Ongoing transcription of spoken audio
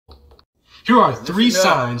Here are 3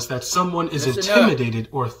 signs that someone is intimidated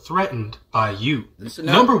or threatened by you.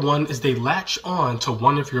 Number 1 is they latch on to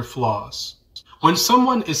one of your flaws. When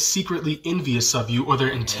someone is secretly envious of you or they're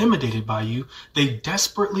intimidated by you, they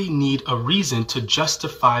desperately need a reason to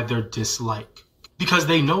justify their dislike. Because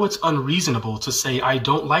they know it's unreasonable to say, I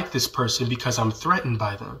don't like this person because I'm threatened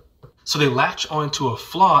by them. So they latch onto a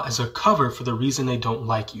flaw as a cover for the reason they don't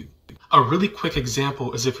like you. A really quick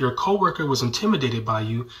example is if your coworker was intimidated by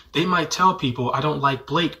you, they might tell people, I don't like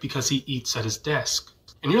Blake because he eats at his desk.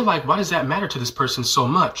 And you're like, why does that matter to this person so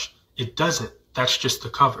much? It doesn't. That's just the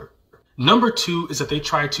cover. Number 2 is that they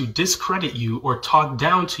try to discredit you or talk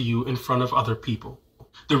down to you in front of other people.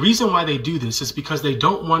 The reason why they do this is because they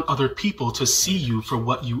don't want other people to see you for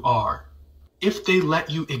what you are. If they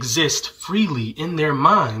let you exist freely in their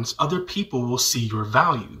minds, other people will see your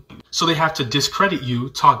value. So they have to discredit you,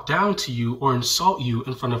 talk down to you, or insult you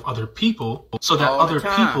in front of other people so that other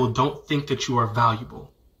people don't think that you are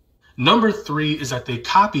valuable. Number 3 is that they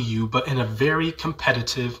copy you, but in a very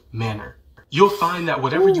competitive manner. You'll find that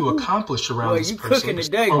whatever you accomplish around this person,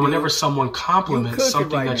 or whenever someone compliments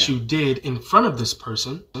something that you did in front of this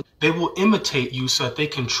person, they will imitate you so that they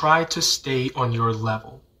can try to stay on your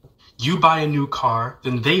level. You buy a new car,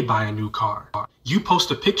 then they buy a new car. You post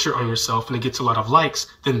a picture on yourself and it gets a lot of likes,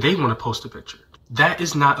 then they want to post a picture. That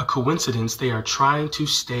is not a coincidence. They are trying to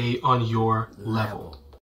stay on your level.